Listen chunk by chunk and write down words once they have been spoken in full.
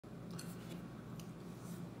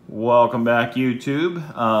Welcome back, YouTube.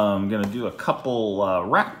 I'm going to do a couple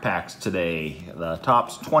rack packs today. The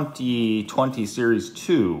Topps 2020 Series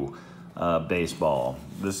 2 baseball.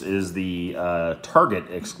 This is the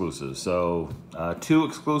Target exclusive. So 2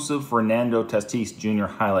 exclusive Fernando Tatis Jr.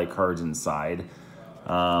 highlight cards inside.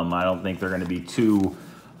 I don't think they're going to be too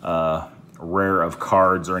rare of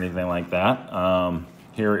cards or anything like that.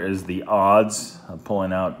 Here is the odds. I'm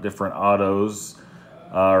pulling out different autos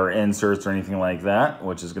or inserts or anything like that,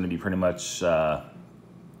 which is going to be pretty much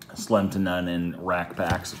slim to none in rack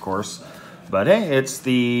packs, of course. But hey, it's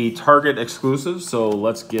the Target exclusive, so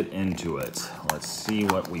let's get into it. Let's see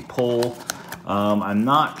what we pull. I'm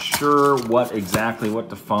not sure what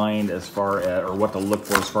to find as far as, or what to look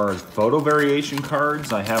for as far as photo variation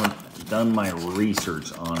cards. I haven't done my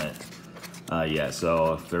research on it yet,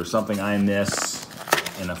 so if there's something I miss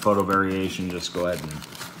in a photo variation, just go ahead and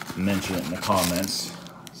mention it in the comments,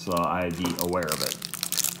 so I'd be aware of it.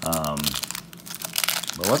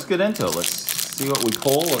 But let's get into it. Let's see what we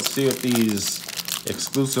pull. Let's see what these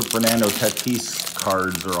exclusive Fernando Tatis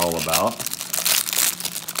cards are all about.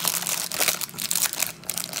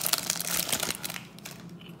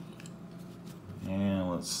 And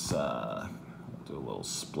let's do a little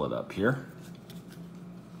split up here.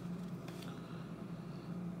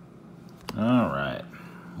 All right,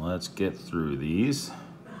 let's get through these.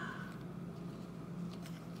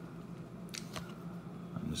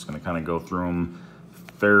 I'm just going to kind of go through them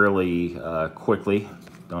fairly quickly.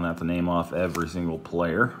 Don't have to name off every single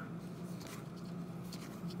player.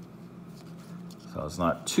 So it's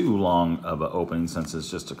not too long of an opening since it's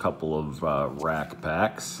just a couple of rack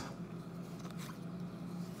packs.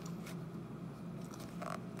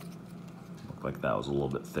 Looked like that was a little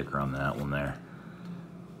bit thicker on that one there.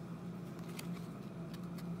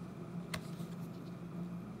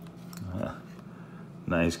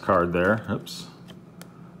 Nice card there. Oops.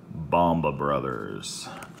 Bomba Brothers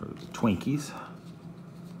for the Twinkies.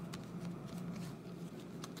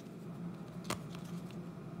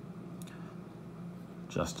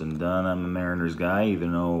 Justin Dunn, I'm a Mariners guy.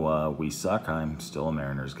 Even though we suck, I'm still a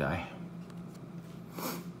Mariners guy.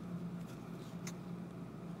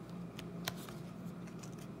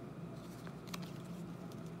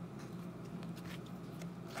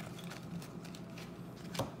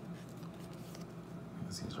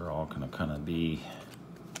 These are all going to kind of be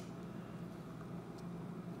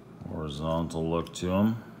horizontal look to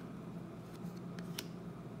them.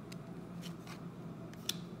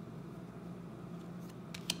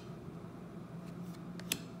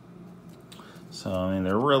 So, I mean,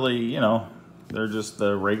 they're really, you know, they're just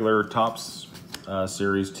the regular Topps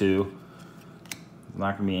Series 2. There's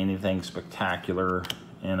not going to be anything spectacular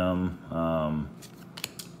in them.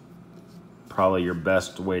 Probably your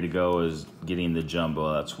best way to go is getting the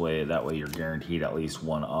jumbo. That way you're guaranteed at least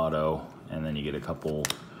one auto, and then you get a couple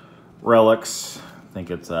relics. I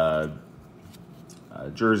think it's a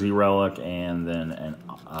jersey relic and then an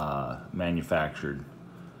manufactured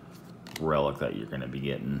relic that you're going to be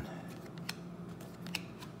getting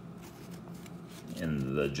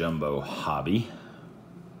in the jumbo hobby.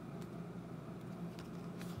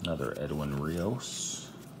 Another Edwin Rios.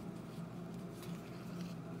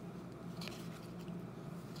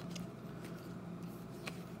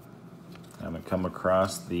 Haven't come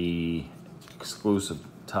across the exclusive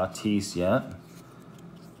Tatis yet.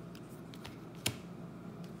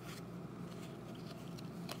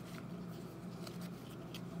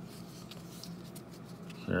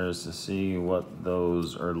 Curious to see what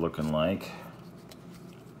those are looking like.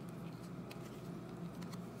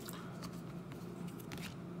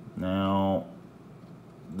 Now,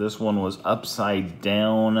 this one was upside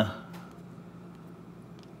down.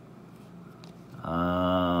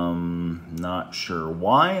 Not sure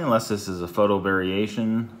why, unless this is a photo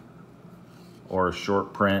variation or a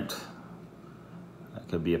short print. That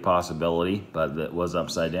could be a possibility, but it was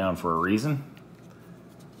upside down for a reason.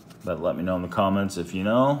 But let me know in the comments if you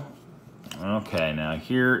know. Okay, now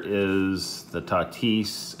here is the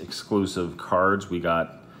Tatis exclusive cards. We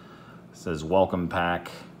got, it says welcome pack.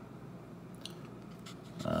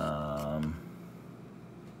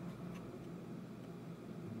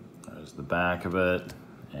 There's the back of it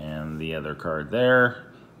and the other card there.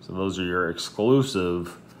 So those are your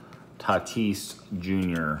exclusive Tatis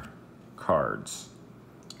Jr. cards.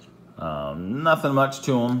 Nothing much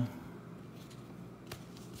to them.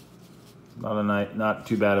 Not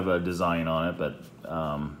too bad of a design on it,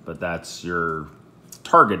 but that's your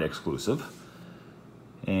Target exclusive.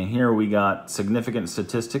 And here we got significant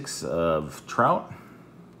statistics of Trout.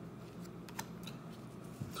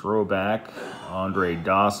 Throwback, Andre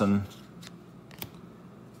Dawson.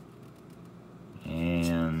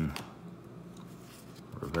 And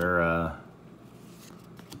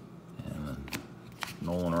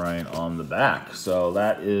on the back. So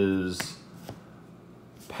that is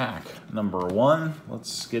pack number 1.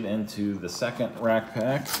 Let's get into the second rack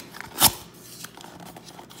pack.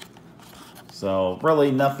 So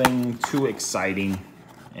really nothing too exciting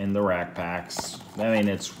in the rack packs. I mean,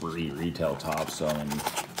 it's retail Topps, so I mean,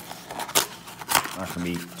 not gonna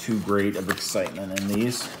be too great of excitement in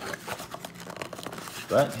these.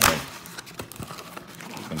 But hey,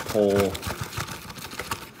 you can pull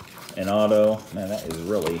an auto. Man, that is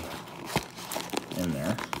really in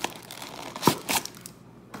there.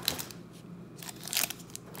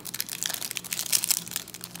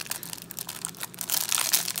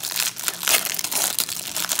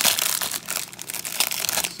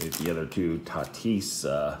 See what the other two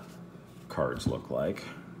Tatis cards look like.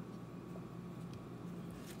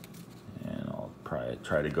 And I'll probably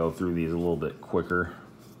try to go through these a little bit quicker.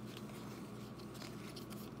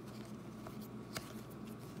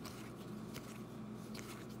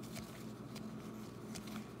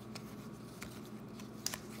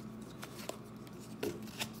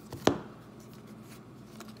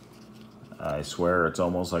 I swear it's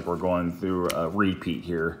almost like we're going through a repeat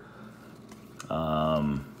here.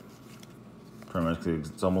 Pretty much,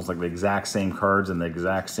 it's almost like the exact same cards in the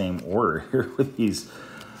exact same order here with these,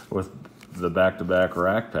 with the back-to-back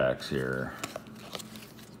rack packs here.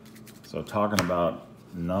 So talking about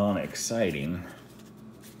non-exciting.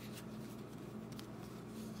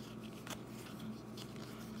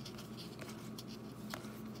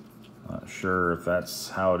 Not sure if that's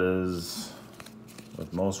how it is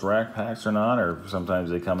with most rack packs or not, or sometimes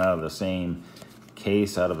they come out of the same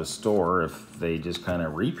case out of a store if they just kind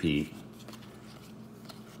of repeat.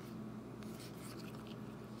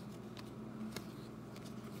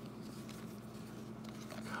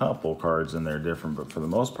 Couple cards in there different, but for the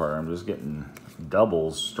most part I'm just getting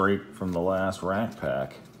doubles straight from the last rack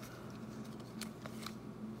pack.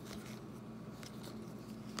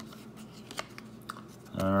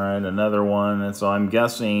 All right, another one, and so I'm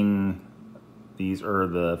guessing these are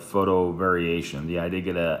the photo variation. Yeah, I did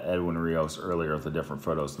get a Edwin Rios earlier with the different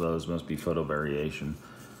photos. Those must be photo variation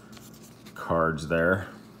cards there.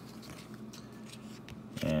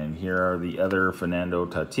 And here are the other Fernando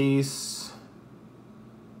Tatis.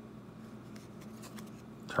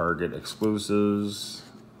 Target exclusives.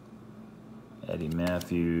 Eddie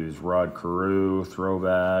Matthews, Rod Carew,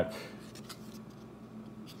 throwback.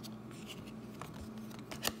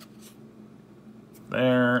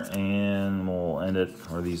 There, and we'll end it.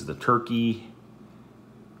 Are these the turkey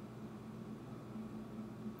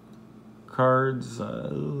cards?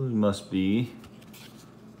 Must be.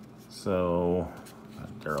 So,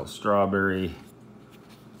 Darryl Strawberry,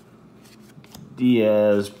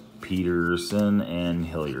 Diaz, Peterson, and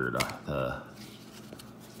Hilliard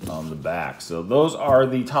on the back. So those are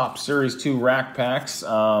the Topps Series 2 rack packs.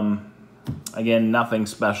 Again, nothing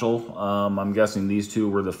special. I'm guessing these two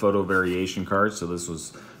were the photo variation cards, so this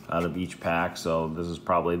was out of each pack. So this is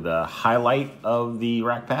probably the highlight of the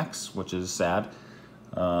rack packs, which is sad.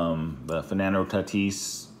 The Fernando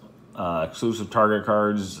Tatis exclusive Target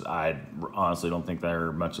cards, I honestly don't think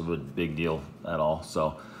they're much of a big deal at all.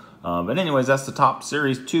 So, but anyways, that's the Topps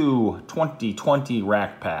Series 2 2020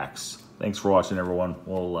 rack packs. Thanks for watching, everyone.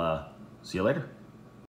 We'll see you later.